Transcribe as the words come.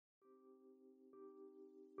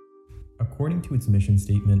According to its mission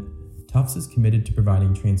statement, Tufts is committed to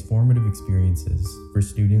providing transformative experiences for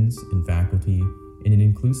students and faculty in an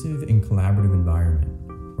inclusive and collaborative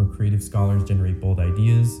environment where creative scholars generate bold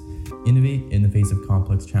ideas, innovate in the face of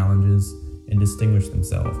complex challenges, and distinguish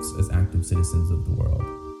themselves as active citizens of the world.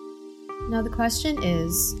 Now the question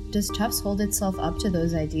is, does Tufts hold itself up to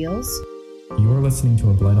those ideals? You are listening to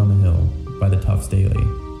A Blight on the Hill by the Tufts Daily.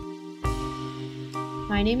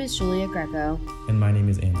 My name is Julia Greco. And my name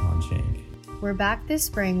is Anton Shank. We're back this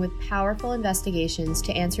spring with powerful investigations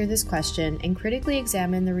to answer this question and critically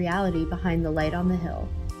examine the reality behind the light on the hill.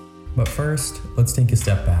 But first, let's take a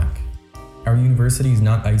step back. Our university is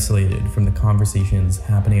not isolated from the conversations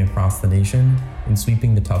happening across the nation and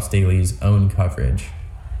sweeping the Tufts Daily's own coverage.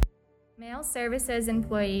 Mail services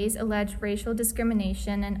employees allege racial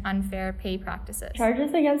discrimination and unfair pay practices.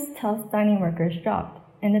 Charges against Tufts dining workers dropped.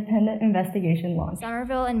 Independent investigation launched.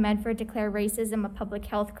 Somerville and Medford declare racism a public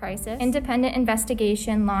health crisis. Independent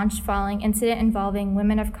investigation launched following incident involving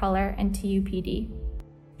women of color and TUPD.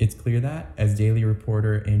 It's clear that, as Daily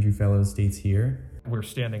reporter Andrew Fellows states here, we're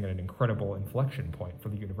standing at an incredible inflection point for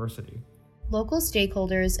the university. Local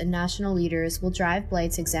stakeholders and national leaders will drive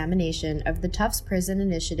Blight's examination of the Tufts Prison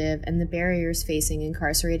Initiative and the barriers facing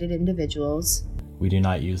incarcerated individuals. We do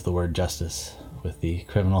not use the word justice with the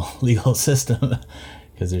criminal legal system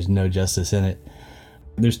because there's no justice in it.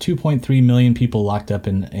 There's 2.3 million people locked up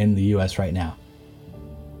in the US right now.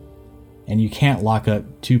 And you can't lock up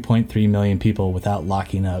 2.3 million people without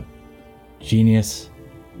locking up genius,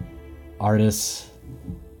 artists,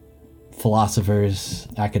 philosophers,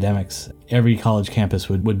 academics. Every college campus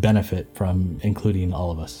would benefit from including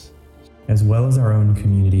all of us. As well as our own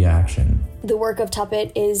community action. The work of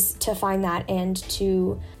Tuppet is to find that and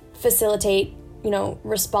to facilitate,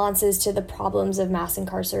 responses to the problems of mass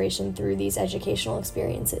incarceration through these educational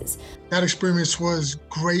experiences. That experience was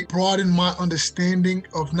great, broadened my understanding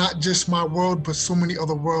of not just my world, but so many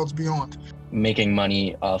other worlds beyond. Making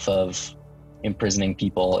money off of imprisoning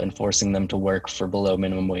people and forcing them to work for below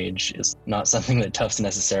minimum wage is not something that Tufts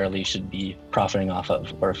necessarily should be profiting off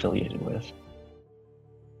of or affiliated with.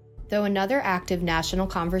 Though another active national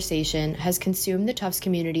conversation has consumed the Tufts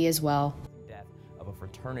community as well. Death of a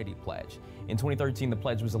fraternity pledge. In 2013, the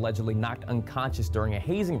pledge was allegedly knocked unconscious during a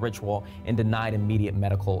hazing ritual and denied immediate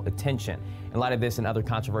medical attention. In light of this and other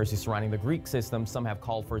controversies surrounding the Greek system, some have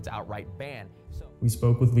called for its outright ban. We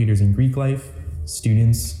spoke with leaders in Greek life,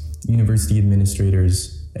 students, university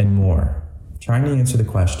administrators, and more, trying to answer the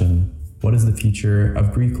question, what is the future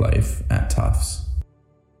of Greek life at Tufts?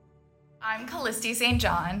 I'm Callisti St.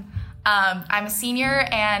 John. I'm a senior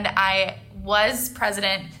and I was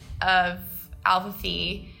president of Alpha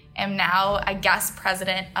Phi. Am now, I guess,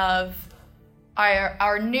 president of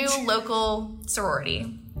our new local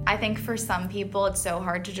sorority. I think for some people it's so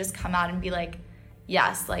hard to just come out and be like,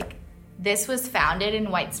 yes, this was founded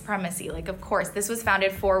in white supremacy. Of course, this was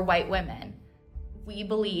founded for white women. We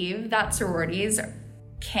believe that sororities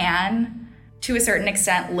can, to a certain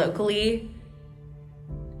extent locally,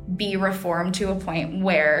 be reformed to a point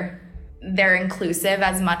where they're inclusive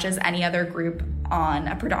as much as any other group on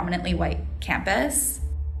a predominantly white campus.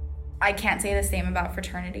 I can't say the same about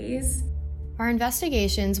fraternities. Our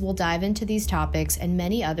investigations will dive into these topics and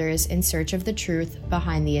many others in search of the truth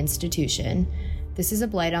behind the institution. This is A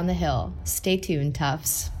Blight on the Hill. Stay tuned,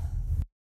 Tufts.